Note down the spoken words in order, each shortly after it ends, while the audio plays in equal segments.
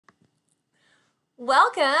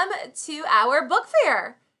Welcome to our book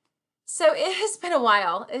fair. So it has been a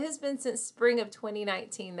while. It has been since spring of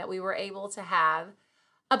 2019 that we were able to have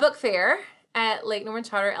a book fair at Lake Norman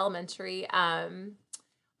Charter Elementary.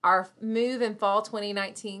 Our move in fall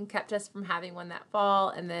 2019 kept us from having one that fall,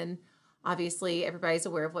 and then obviously everybody's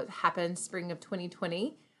aware of what happened spring of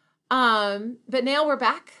 2020. But now we're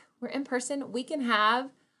back. We're in person. We can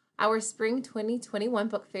have our spring 2021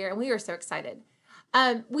 book fair, and we are so excited.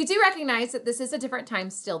 We do recognize that this is a different time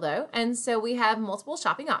still, though, and so we have multiple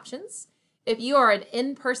shopping options. If you are an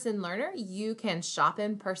in-person learner, you can shop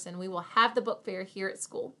in person. We will have the book fair here at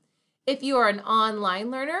school. If you are an online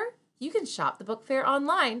learner, you can shop the book fair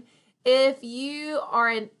online. If you are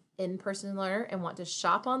an in-person learner and want to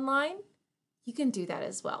shop online, you can do that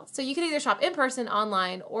as well. So you can either shop in person,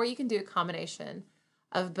 online, or you can do a combination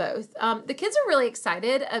of both. The kids are really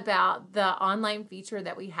excited about the online feature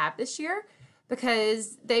that we have this year,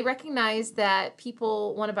 because they recognize that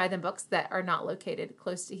people want to buy them books that are not located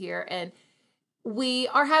close to here. And we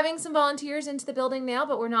are having some volunteers into the building now,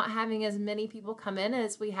 but we're not having as many people come in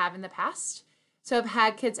as we have in the past. So I've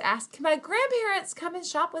had kids ask, can my grandparents come and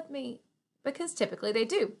shop with me? Because typically they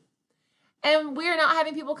do. And we're not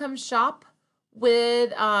having people come shop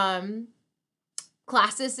with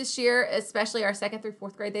classes this year, especially our 2nd through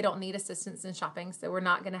 4th grade. They don't need assistance in shopping, so we're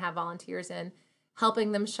not going to have volunteers in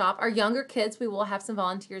helping them shop. Our younger kids, we will have some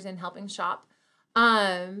volunteers in helping shop.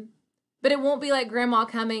 But it won't be like grandma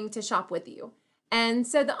coming to shop with you. And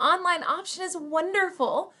so the online option is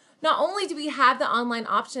wonderful. Not only do we have the online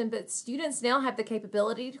option, but students now have the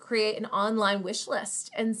capability to create an online wish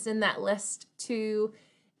list and send that list to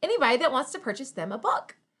anybody that wants to purchase them a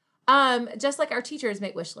book. Just like our teachers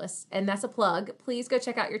make wish lists, and that's a plug. Please go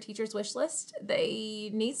check out your teacher's wish list.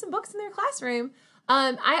 They need some books in their classroom.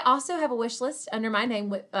 I also have a wish list under my name,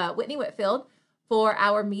 Whitney Whitfield, for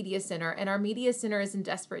our media center, and our media center is in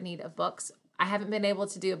desperate need of books. I haven't been able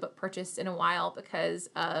to do a book purchase in a while because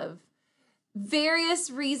of various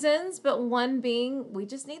reasons, but one being we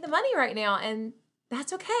just need the money right now, and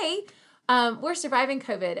that's okay. We're surviving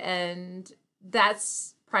COVID, and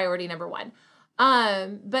that's priority number one.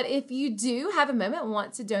 But if you do have a moment and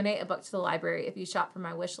want to donate a book to the library, if you shop from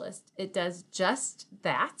my wish list, it does just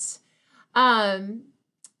that. And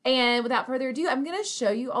without further ado, I'm going to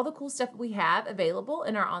show you all the cool stuff we have available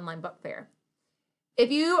in our online book fair.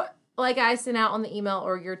 If you, like I sent out on the email,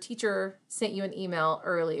 or your teacher sent you an email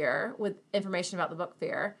earlier with information about the book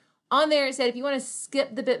fair, on there it said if you want to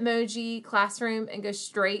skip the Bitmoji classroom and go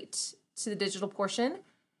straight to the digital portion,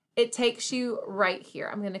 it takes you right here.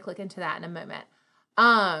 I'm going to click into that in a moment.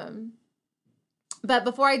 But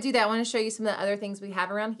before I do that, I want to show you some of the other things we have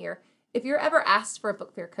around here. If you're ever asked for a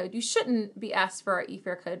book fair code, you shouldn't be asked for our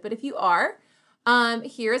eFair code, but if you are,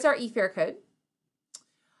 here is our eFair code.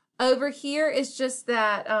 Over here is just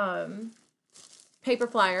that paper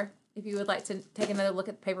flyer, if you would like to take another look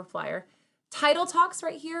at the paper flyer. Title Talks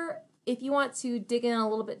right here, if you want to dig in a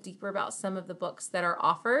little bit deeper about some of the books that are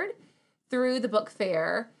offered through the book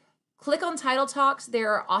fair, click on Title Talks.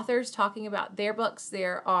 There are authors talking about their books.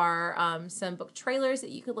 There are some book trailers that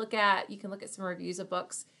you could look at. You can look at some reviews of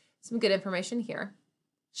books. Some good information here.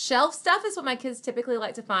 Shelf stuff is what my kids typically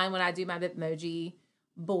like to find when I do my Bitmoji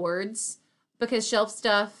boards, because shelf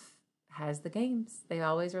stuff has the games. They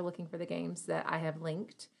always are looking for the games that I have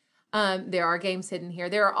linked. There are games hidden here.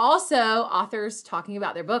 There are also authors talking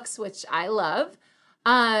about their books, which I love.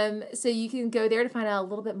 So you can go there to find out a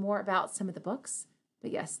little bit more about some of the books.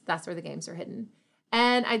 But yes, that's where the games are hidden.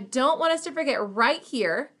 And I don't want us to forget, right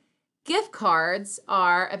here, gift cards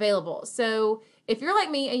are available. So if you're like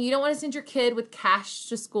me and you don't want to send your kid with cash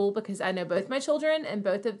to school, because I know both my children and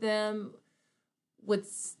both of them would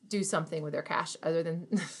do something with their cash other than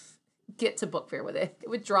get to book fair with it. It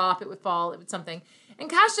would drop, it would fall, it would something. And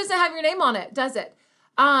cash doesn't have your name on it, does it?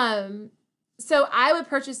 So I would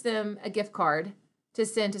purchase them a gift card to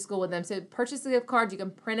send to school with them. So purchase the gift card, you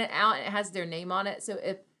can print it out, and it has their name on it. So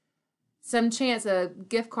if some chance a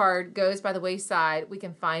gift card goes by the wayside, we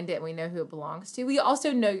can find it and we know who it belongs to. We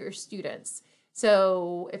also know your students.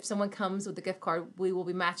 So if someone comes with a gift card, we will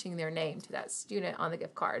be matching their name to that student on the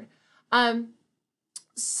gift card.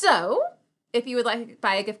 So if you would like to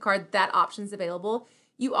buy a gift card, that option is available.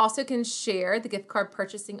 You also can share the gift card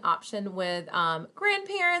purchasing option with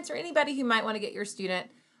grandparents or anybody who might want to get your student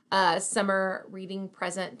a summer reading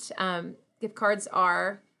present. Gift cards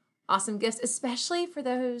are awesome gifts, especially for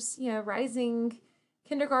those, rising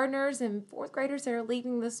kindergartners and 4th graders that are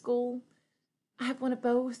leaving the school. I have one of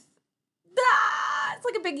both. It's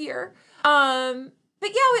like a big year. But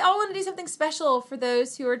yeah, we all want to do something special for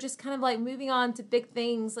those who are just kind of like moving on to big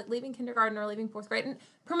things, like leaving kindergarten or leaving 4th grade. And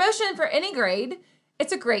promotion for any grade,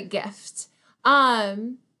 it's a great gift.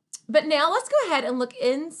 But now let's go ahead and look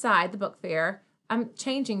inside the book fair. I'm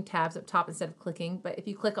changing tabs up top instead of clicking, but if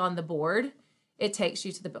you click on the board, it takes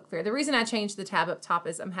you to the book fair. The reason I changed the tab up top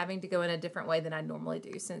is I'm having to go in a different way than I normally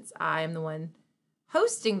do since I am the one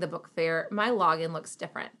hosting the book fair. My login looks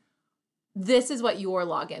different. This is what your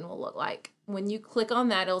login will look like. When you click on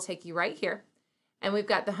that, it'll take you right here. And we've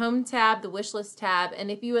got the home tab, the wish list tab, and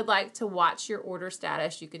if you would like to watch your order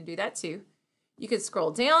status, you can do that too. You could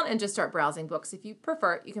scroll down and just start browsing books. If you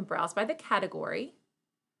prefer, you can browse by the category.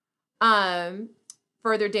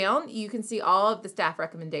 Further down, you can see all of the staff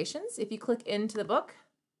recommendations. If you click into the book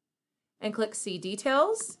and click see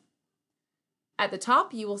details, at the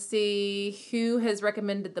top, you will see who has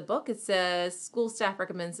recommended the book. It says school staff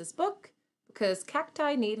recommends this book because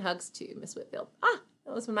cacti need hugs too, Miss Whitfield.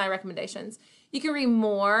 That was one of my recommendations. You can read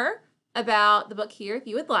more about the book here if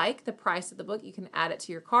you would like. The price of the book, you can add it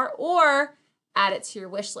to your cart or add it to your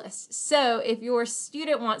wish list. So if your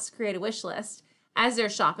student wants to create a wish list, as they're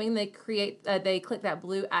shopping, they click that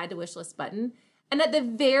blue add to wish list button. And at the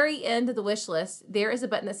very end of the wish list, there is a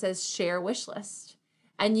button that says share wish list.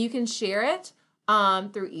 And you can share it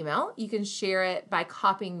through email. You can share it by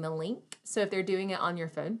copying the link. So if they're doing it on your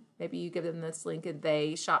phone, maybe you give them this link and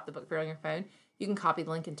they shop the book fair on your phone, you can copy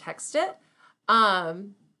the link and text it.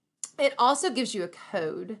 It also gives you a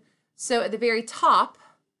code. So at the very top,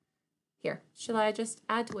 here, shall I just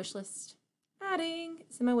add to wish list? Adding,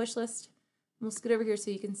 it's in my wish list. We'll scoot over here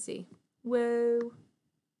so you can see. Whoa.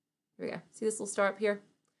 Here we go. See this little star up here?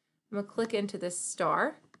 I'm going to click into this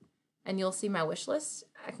star and you'll see my wish list.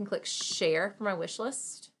 I can click share for my wish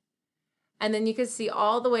list. And then you can see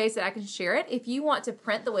all the ways that I can share it. If you want to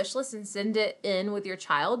print the wish list and send it in with your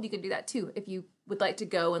child, you can do that too. If you would like to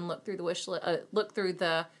go and look through the wish list, look through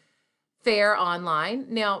the fair online.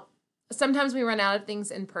 Now, sometimes we run out of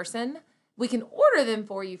things in person. We can order them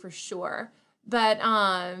for you for sure. But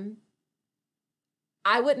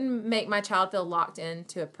I wouldn't make my child feel locked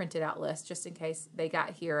into a printed out list just in case they got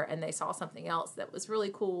here and they saw something else that was really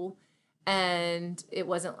cool and it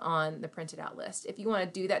wasn't on the printed out list. If you want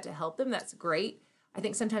to do that to help them, that's great. I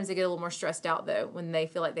think sometimes they get a little more stressed out though when they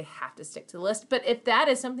feel like they have to stick to the list. But if that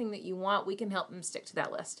is something that you want, we can help them stick to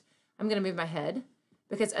that list. I'm going to move my head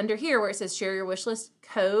because under here where it says share your wish list,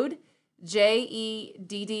 code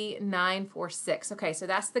JEDD946. Okay, so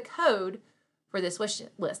that's the code for this wish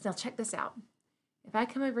list. Now check this out. If I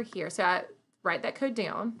come over here, so I write that code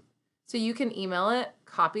down, so you can email it,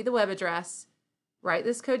 copy the web address, write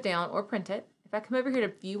this code down, or print it. If I come over here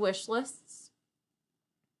to view wish lists,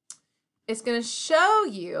 it's going to show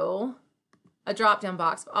you a drop-down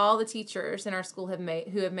box of all the teachers in our school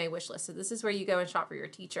who have made wish lists. So this is where you go and shop for your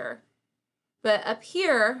teacher. But up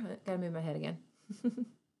here, I gotta move my head again.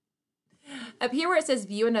 Up here where it says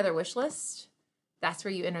view another wish list, that's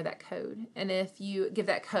where you enter that code. And if you give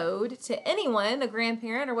that code to anyone, a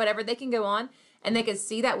grandparent or whatever, they can go on and they can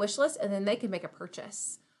see that wish list and then they can make a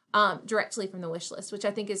purchase directly from the wish list, which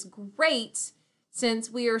I think is great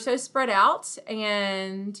since we are so spread out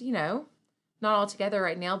and, you know, not all together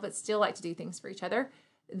right now, but still like to do things for each other.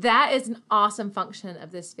 That is an awesome function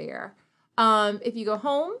of this fair. If you go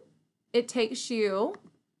home, it takes you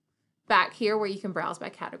back here where you can browse by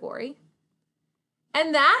category.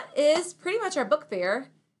 And that is pretty much our book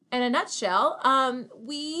fair in a nutshell.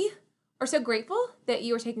 We are so grateful that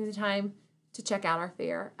you are taking the time to check out our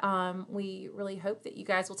fair. We really hope that you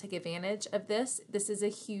guys will take advantage of this. This is a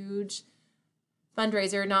huge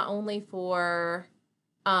fundraiser, not only for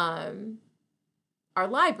our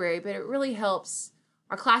library, but it really helps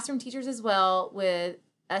our classroom teachers as well with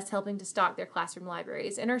us helping to stock their classroom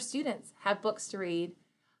libraries and our students have books to read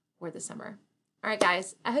for the summer. All right,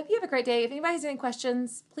 guys, I hope you have a great day. If anybody has any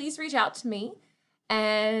questions, please reach out to me.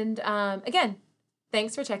 And again,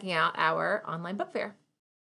 thanks for checking out our online book fair.